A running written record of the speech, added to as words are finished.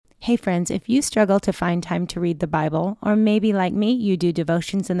Hey friends, if you struggle to find time to read the Bible, or maybe like me, you do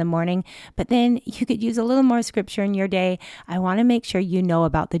devotions in the morning, but then you could use a little more scripture in your day, I want to make sure you know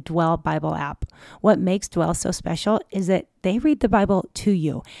about the Dwell Bible app. What makes Dwell so special is that they read the Bible to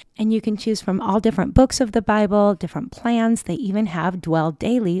you, and you can choose from all different books of the Bible, different plans. They even have Dwell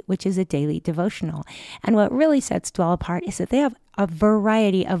Daily, which is a daily devotional. And what really sets Dwell apart is that they have a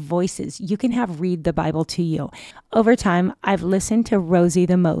variety of voices you can have read the Bible to you. Over time, I've listened to Rosie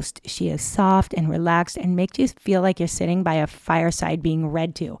the most. She is soft and relaxed and makes you feel like you're sitting by a fireside being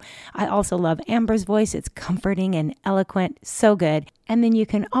read to. I also love Amber's voice. It's comforting and eloquent, so good. And then you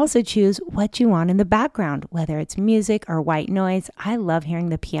can also choose what you want in the background, whether it's music or white noise. I love hearing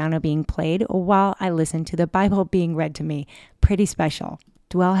the piano being played while I listen to the Bible being read to me. Pretty special.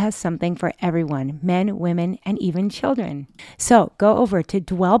 Dwell has something for everyone, men, women, and even children. So go over to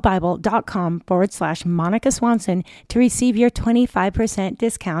dwellbible.com/Monica Swanson to receive your 25%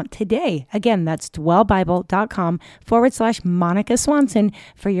 discount today. Again, that's dwellbible.com/Monica Swanson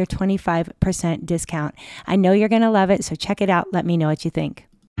for your 25% discount. I know you're going to love it, so check it out. Let me know what you think.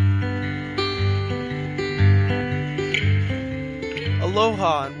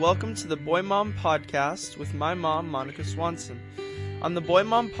 Aloha and welcome to the Boy Mom Podcast with my mom, Monica Swanson. On the Boy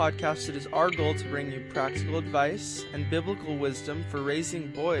Mom Podcast, it is our goal to bring you practical advice and biblical wisdom for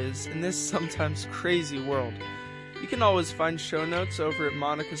raising boys in this sometimes crazy world. You can always find show notes over at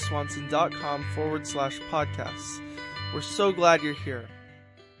monicaswanson.com/podcasts. We're so glad you're here.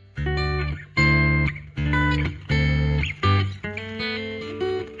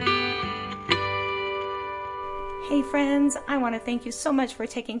 Hey friends, I want to thank you so much for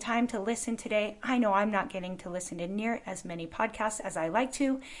taking time to listen today. I know I'm not getting to listen to near as many podcasts as I like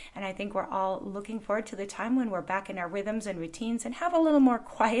to, and I think we're all looking forward to the time when we're back in our rhythms and routines and have a little more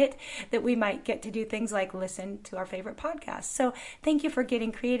quiet that we might get to do things like listen to our favorite podcasts. So thank you for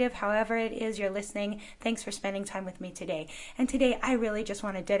getting creative, however it is you're listening. Thanks for spending time with me today. And today I really just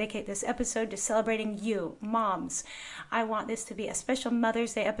want to dedicate this episode to celebrating you, moms. I want this to be a special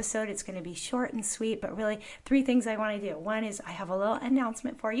Mother's Day episode. It's going to be short and sweet, but really three things I want to do. One is I have a little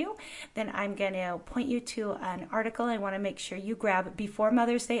announcement for you. Then I'm going to point you to an article I want to make sure you grab before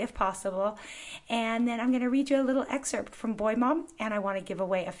Mother's Day if possible. And then I'm going to read you a little excerpt from Boy Mom, and I want to give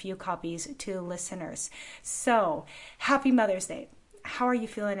away a few copies to listeners. So, happy Mother's Day. How are you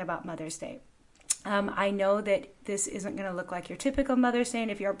feeling about Mother's Day? I know that this isn't going to look like your typical Mother's Day, and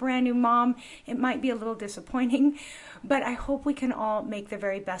if you're a brand new mom, it might be a little disappointing, but I hope we can all make the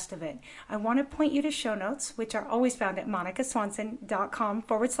very best of it. I want to point you to show notes, which are always found at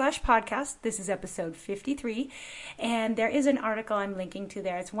monicaswanson.com/podcast. This is episode 53, and there is an article I'm linking to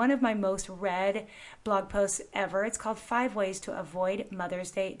there. It's one of my most read blog posts ever. It's called 5 Ways to Avoid Mother's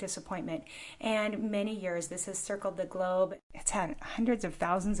Day Disappointment, and many years this has circled the globe. It's had hundreds of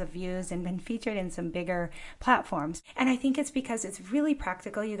thousands of views and been featured in some bigger platforms. And I think it's because it's really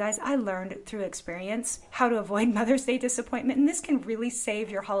practical, you guys. I learned through experience how to avoid Mother's Day disappointment, and this can really save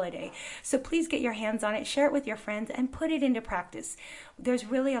your holiday. So please get your hands on it, share it with your friends, and put it into practice. There's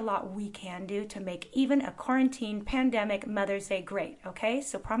really a lot we can do to make even a quarantine pandemic Mother's Day great, okay?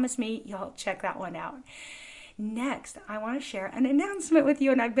 So promise me you'll check that one out. Next, I want to share an announcement with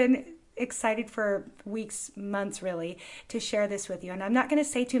you, and I've been excited for weeks, months really, to share this with you. And I'm not going to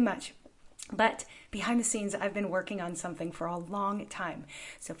say too much, but behind the scenes, I've been working on something for a long time.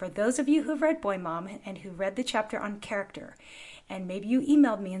 So for those of you who've read Boy Mom and who read the chapter on character, and maybe you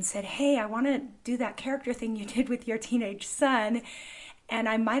emailed me and said, hey, I want to do that character thing you did with your teenage son, and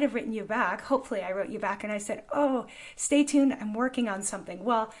I might have written you back. Hopefully I wrote you back and I said, oh, stay tuned, I'm working on something.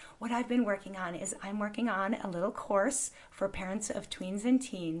 Well, what I've been working on is I'm working on a little course for parents of tweens and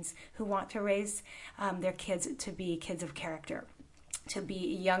teens who want to raise their kids to be kids of character, to be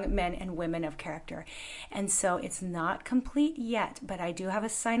young men and women of character. And so it's not complete yet, but I do have a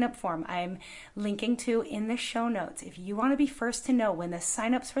sign-up form I'm linking to in the show notes. If you want to be first to know when the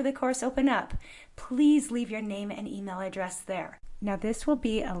sign-ups for the course open up, please leave your name and email address there. Now, this will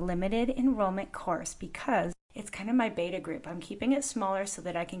be a limited enrollment course because it's kind of my beta group. I'm keeping it smaller so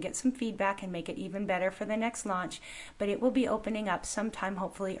that I can get some feedback and make it even better for the next launch, but it will be opening up sometime,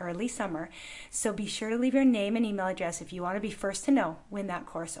 hopefully early summer. So be sure to leave your name and email address if you want to be first to know when that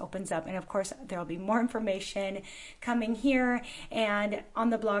course opens up. And of course, there will be more information coming here and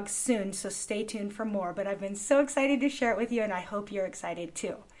on the blog soon, so stay tuned for more. But I've been so excited to share it with you, and I hope you're excited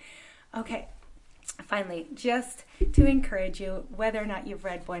too. Okay. Finally, just to encourage you, whether or not you've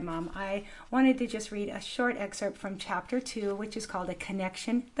read Boy Mom, I wanted to just read a short excerpt from chapter 2, which is called A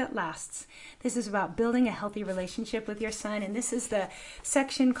Connection That Lasts. This is about building a healthy relationship with your son, and this is the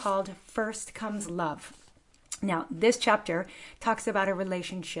section called First Comes Love. Now, this chapter talks about a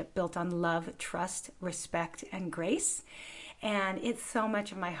relationship built on love, trust, respect, and grace. And it's so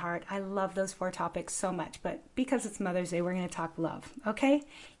much of my heart. I love those 4 topics so much. But because it's Mother's Day, we're going to talk love. Okay?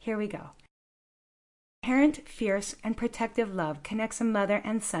 Here we go. Inherent, fierce, and protective love connects a mother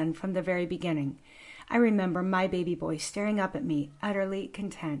and son from the very beginning. I remember my baby boy staring up at me, utterly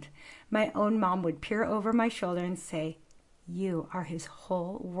content. My own mom would peer over my shoulder and say, "You are his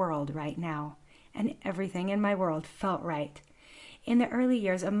whole world right now." And everything in my world felt right. In the early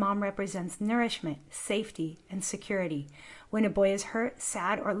years, a mom represents nourishment, safety, and security. When a boy is hurt,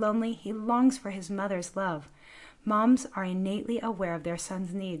 sad, or lonely, he longs for his mother's love. Moms are innately aware of their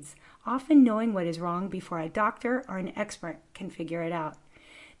son's needs, often knowing what is wrong before a doctor or an expert can figure it out.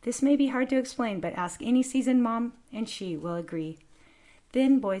 This may be hard to explain, but ask any seasoned mom, and she will agree.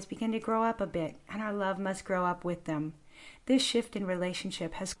 Then boys begin to grow up a bit, and our love must grow up with them. This shift in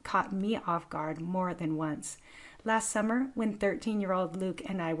relationship has caught me off guard more than once. Last summer, when 13-year-old Luke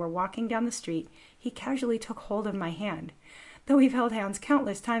and I were walking down the street, he casually took hold of my hand. Though we've held hands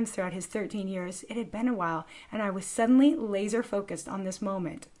countless times throughout his 13 years, it had been a while, and I was suddenly laser focused on this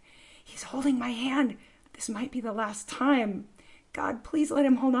moment. He's holding my hand. This might be the last time. God, please let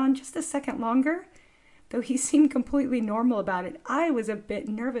him hold on just a second longer. Though he seemed completely normal about it, I was a bit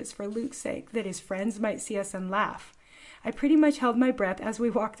nervous for Luke's sake that his friends might see us and laugh. I pretty much held my breath as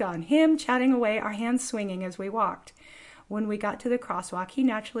we walked on, him chatting away, our hands swinging as we walked. When we got to the crosswalk, he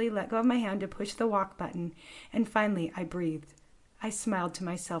naturally let go of my hand to push the walk button, and finally I breathed. I smiled to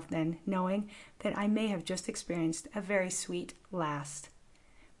myself then, knowing that I may have just experienced a very sweet last.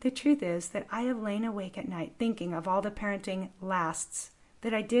 The truth is that I have lain awake at night thinking of all the parenting lasts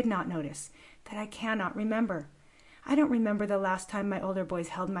that I did not notice, that I cannot remember. I don't remember the last time my older boys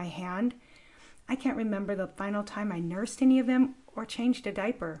held my hand. I can't remember the final time I nursed any of them or changed a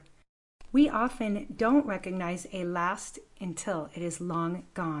diaper. We often don't recognize a last until it is long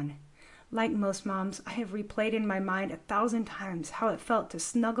gone. Like most moms, I have replayed in my mind 1,000 times how it felt to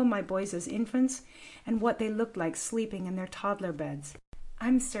snuggle my boys as infants and what they looked like sleeping in their toddler beds.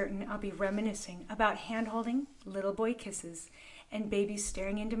 I'm certain I'll be reminiscing about hand-holding, little boy kisses, and babies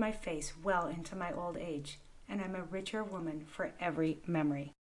staring into my face well into my old age. And I'm a richer woman for every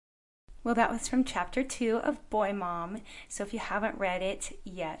memory. Well, that was from Chapter 2 of Boy Mom. So if you haven't read it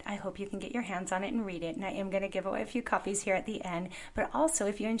yet, I hope you can get your hands on it and read it. And I am going to give away a few copies here at the end. But also,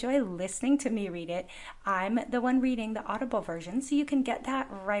 if you enjoy listening to me read it, I'm the one reading the Audible version. So you can get that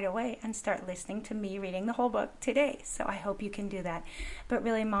right away and start listening to me reading the whole book today. So I hope you can do that. But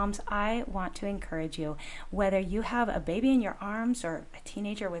really, moms, I want to encourage you, whether you have a baby in your arms or a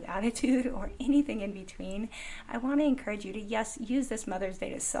teenager with attitude or anything in between, I want to encourage you to, yes, use this Mother's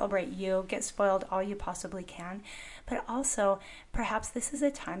Day to celebrate you. Get spoiled all you possibly can, but also perhaps this is a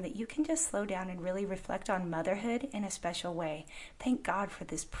time that you can just slow down and really reflect on motherhood in a special way. Thank God for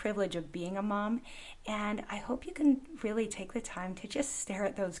this privilege of being a mom, and I hope you can really take the time to just stare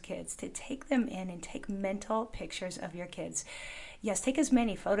at those kids, to take them in and take mental pictures of your kids. Yes, take as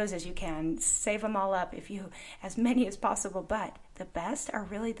many photos as you can, save them all up as many as possible, but the best are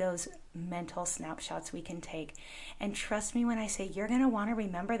really those mental snapshots we can take. And trust me when I say you're going to want to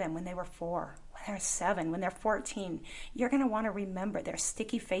remember them when they were 4, when they're 7, when they're 14. You're going to want to remember their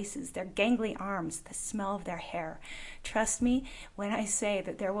sticky faces, their gangly arms, the smell of their hair. Trust me when I say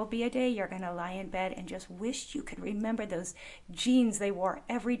that there will be a day you're going to lie in bed and just wish you could remember those jeans they wore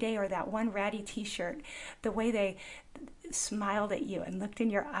every day or that one ratty t-shirt, the way they smiled at you and looked in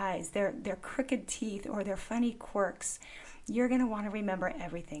your eyes, their crooked teeth or their funny quirks. You're going to want to remember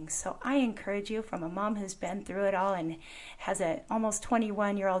everything. So I encourage you, from a mom who's been through it all and has an almost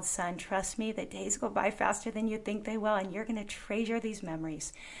 21-year-old son, trust me, the days go by faster than you think they will, and you're going to treasure these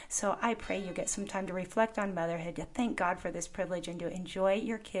memories. So I pray you get some time to reflect on motherhood, to thank God for this privilege, and to enjoy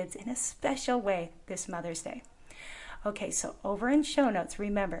your kids in a special way this Mother's Day. Okay, so over in show notes,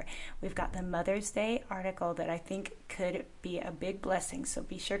 remember, we've got the Mother's Day article that I think could be a big blessing. So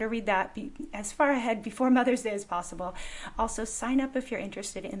be sure to read that as far ahead before Mother's Day as possible. Also, sign up if you're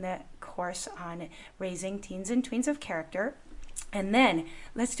interested in the course on raising teens and tweens of character. And then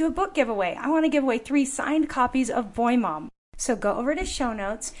let's do a book giveaway. I want to give away 3 signed copies of Boy Mom. So go over to show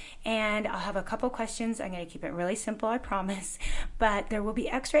notes, and I'll have a couple questions. I'm going to keep it really simple, I promise. But there will be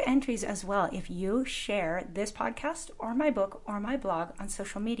extra entries as well if you share this podcast or my book or my blog on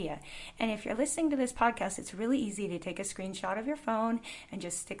social media. And if you're listening to this podcast, it's really easy to take a screenshot of your phone and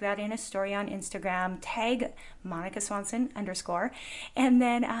just stick that in a story on Instagram, tag Monica Swanson _, and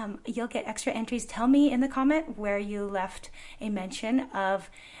then you'll get extra entries. Tell me in the comment where you left a mention of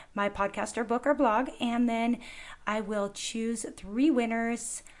my podcast or book or blog, and then I will choose 3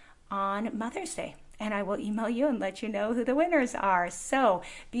 winners on Mother's Day. and I will email you and let you know who the winners are. So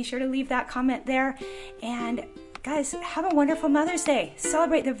be sure to leave that comment there. And guys, have a wonderful Mother's Day.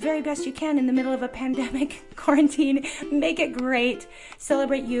 Celebrate the very best you can in the middle of a pandemic, quarantine. Make it great.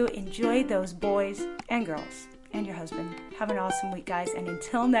 Celebrate you. Enjoy those boys and girls and your husband. Have an awesome week, guys. And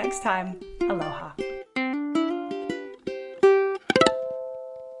until next time, aloha.